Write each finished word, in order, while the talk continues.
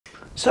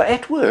So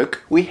at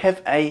work we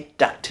have a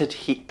ducted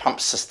heat pump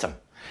system,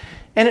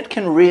 and it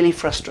can really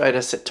frustrate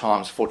us at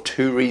times for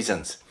two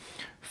reasons.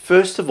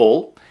 First of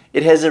all,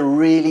 it has a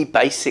really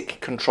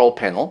basic control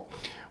panel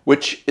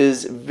which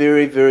is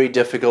very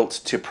difficult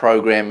to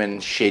program in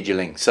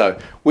scheduling. So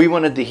we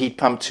wanted the heat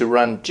pump to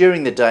run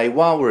during the day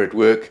while we're at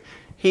work,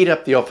 heat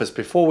up the office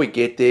before we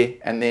get there,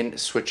 and then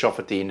switch off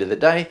at the end of the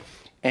day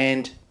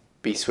and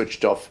be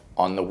switched off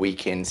on the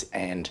weekends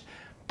and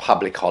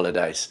public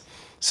holidays.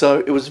 So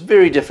it was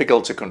very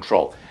difficult to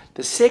control.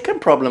 The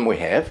second problem we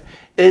have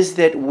is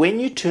that when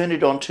you turn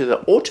it onto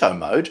the auto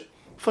mode,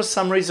 for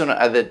some reason or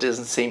other it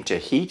doesn't seem to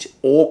heat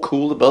or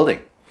cool the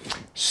building.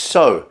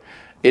 So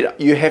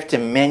you have to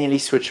manually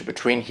switch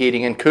between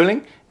heating and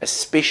cooling,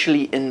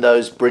 especially in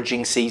those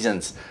bridging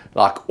seasons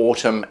like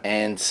autumn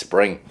and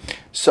spring.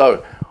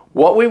 So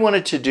what we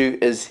wanted to do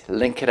is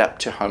link it up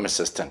to Home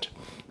Assistant.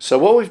 So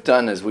what we've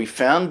done is we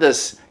found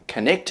this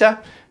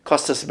connector,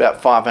 cost us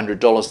about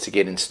 $500 to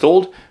get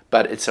installed,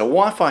 but it's a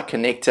Wi-Fi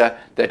connector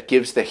that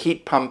gives the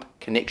heat pump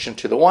connection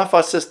to the Wi-Fi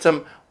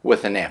system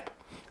with an app.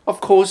 Of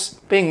course,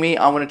 being me,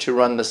 I wanted to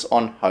run this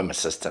on Home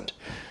Assistant.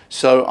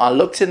 So I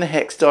looked in the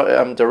HACS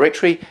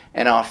directory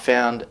and I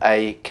found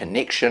a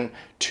connection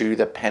to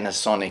the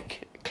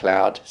Panasonic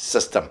cloud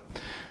system.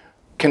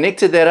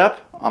 Connected that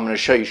up. I'm going to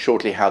show you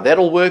shortly how that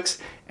all works,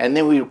 and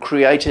then we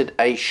created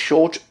a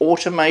short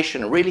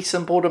automation, a really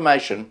simple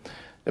automation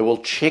that will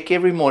check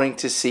every morning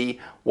to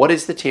see what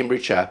is the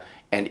temperature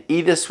and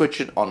either switch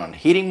it on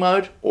heating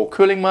mode or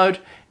cooling mode,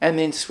 and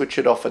then switch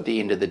it off at the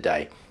end of the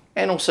day,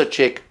 and also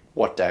check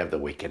what day of the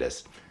week it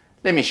is.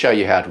 Let me show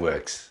you how it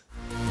works.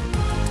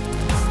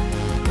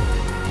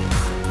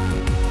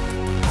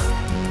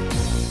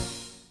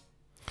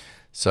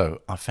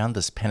 So I found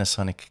this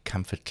Panasonic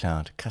Comfort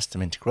Cloud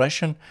custom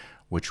integration,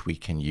 which we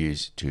can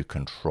use to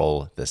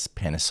control this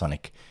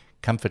Panasonic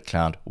Comfort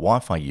Cloud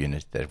Wi-Fi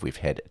unit that we've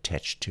had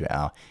attached to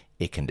our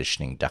air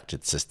conditioning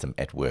ducted system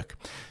at work.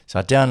 So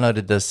I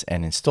downloaded this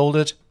and installed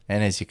it,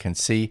 and as you can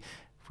see,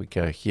 if we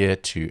go here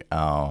to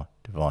our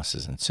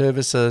devices and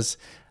services,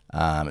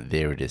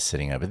 there it is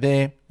sitting over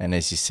there, and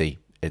as you see,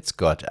 it's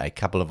got a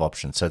couple of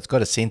options. So it's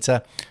got a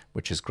sensor,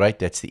 which is great.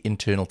 That's the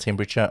internal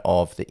temperature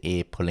of the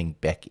air pulling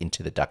back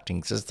into the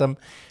ducting system.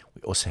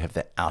 We also have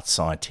the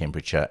outside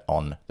temperature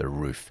on the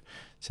roof.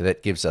 So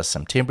that gives us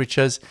some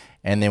temperatures,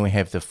 and then we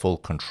have the full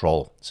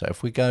control. So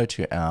if we go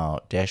to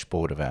our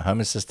dashboard of our Home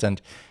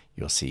Assistant,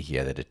 you'll see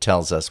here that it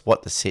tells us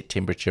what the set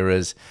temperature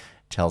is.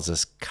 It tells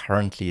us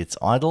currently it's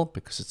idle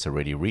because it's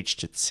already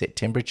reached its set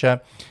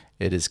temperature.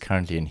 It is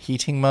currently in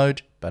heating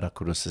mode, but I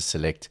could also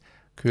select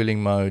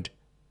cooling mode,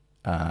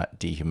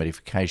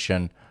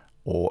 dehumidification,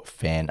 or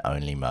fan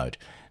only mode.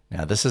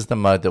 Now this is the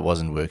mode that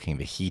wasn't working.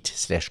 The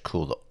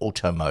heat/cool, the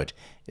auto mode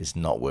is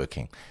not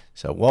working.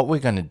 So what we're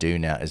going to do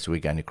now is we're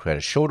going to create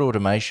a short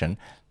automation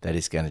that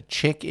is going to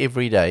check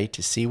every day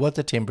to see what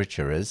the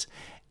temperature is,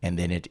 and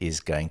then it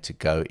is going to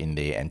go in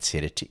there and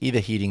set it to either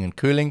heating and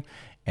cooling,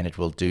 and it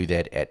will do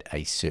that at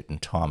a certain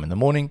time in the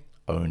morning,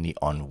 only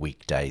on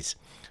weekdays.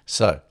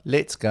 So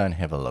let's go and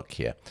have a look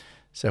here.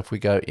 So if we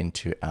go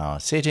into our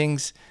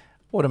settings,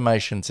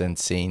 automations and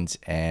scenes,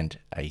 and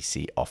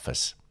AC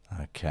office.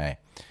 Okay,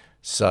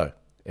 so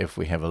if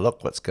we have a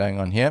look what's going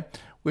on here,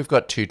 we've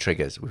got two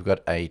triggers. We've got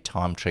a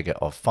time trigger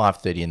of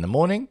 5:30 in the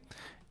morning,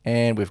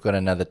 and we've got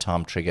another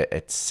time trigger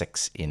at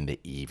 6 in the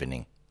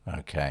evening.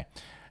 Okay,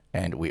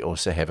 and we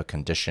also have a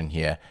condition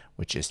here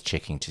which is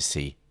checking to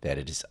see that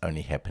it is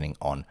only happening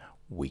on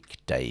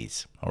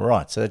weekdays. All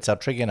right, so that's our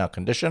trigger and our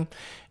condition,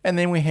 and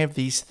then we have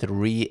these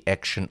three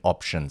action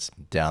options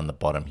down the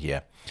bottom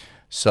here.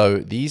 So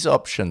these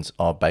options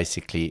are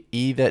basically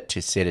either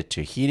to set it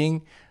to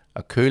heating,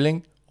 a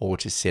cooling, or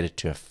to set it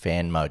to a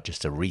fan mode,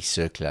 just a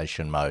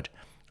recirculation mode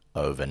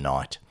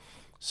overnight.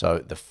 So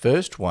the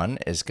first one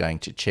is going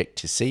to check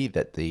to see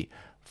that the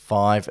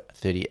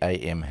 5:30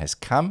 a.m. has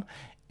come,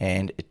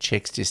 and it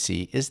checks to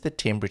see is the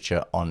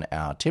temperature on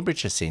our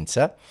temperature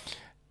sensor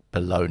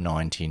below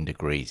 19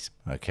 degrees.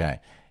 Okay,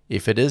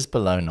 if it is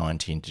below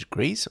 19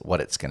 degrees,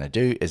 what it's going to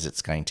do is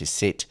it's going to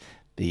set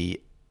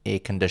the air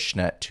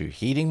conditioner to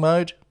heating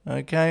mode.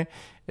 Okay,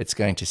 it's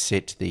going to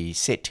set the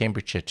set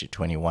temperature to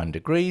 21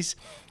 degrees,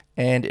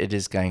 and it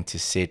is going to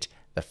set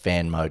the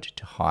fan mode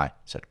to high,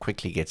 so it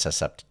quickly gets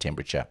us up to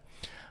temperature.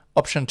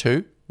 Option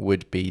 2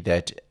 would be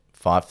that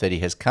 5:30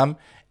 has come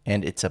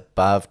and it's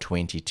above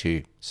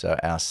 22, so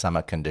our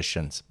summer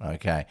conditions.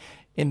 Okay,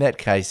 in that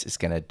case, it's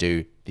going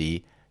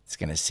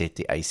to set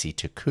the AC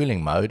to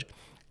cooling mode,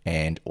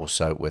 and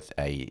also with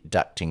a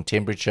ducting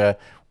temperature,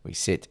 we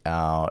set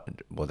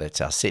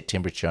that's our set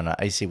temperature on our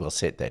AC. We'll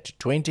set that to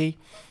 20,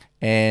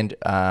 and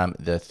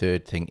the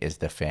third thing is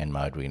the fan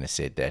mode. We're going to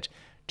set that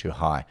to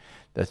high.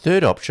 The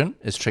third option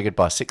is triggered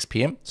by 6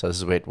 p.m. So this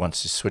is where it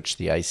wants to switch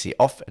the AC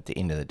off at the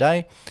end of the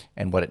day,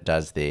 and what it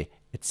does there,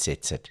 it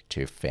sets it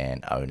to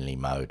fan only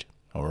mode.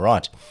 All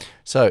right,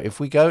 so if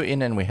we go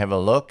in and we have a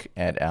look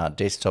at our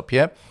desktop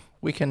here,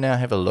 we can now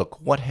have a look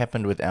what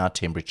happened with our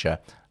temperature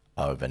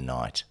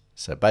overnight.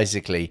 So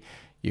basically,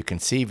 you can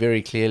see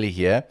very clearly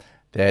here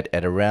that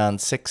at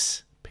around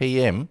 6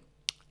 p.m.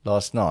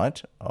 last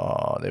night,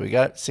 oh, there we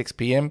go, 6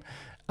 p.m.,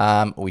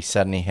 we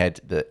suddenly had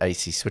the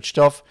AC switched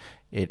off.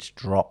 It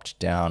dropped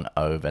down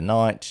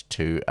overnight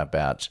to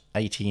about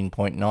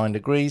 18.9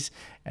 degrees,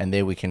 and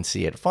there we can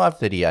see at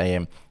 5:30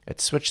 a.m. it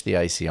switched the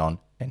AC on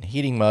in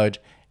heating mode,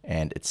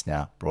 and it's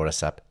now brought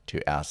us up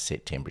to our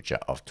set temperature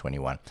of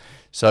 21.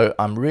 So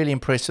I'm really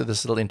impressed with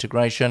this little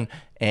integration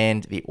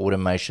and the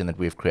automation that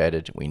we've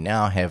created. We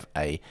now have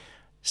a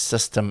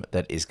system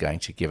that is going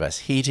to give us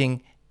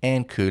heating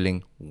and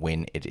cooling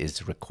when it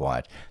is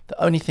required.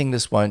 The only thing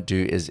this won't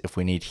do is if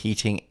we need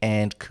heating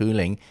and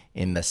cooling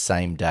in the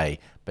same day,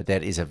 but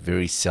that is a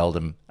very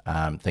seldom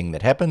thing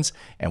that happens,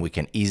 and we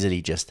can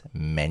easily just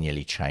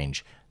manually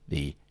change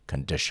the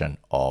condition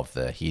of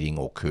the heating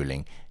or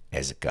cooling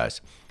as it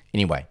goes.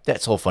 Anyway,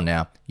 that's all for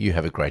now. You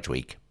have a great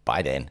week.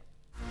 Bye then.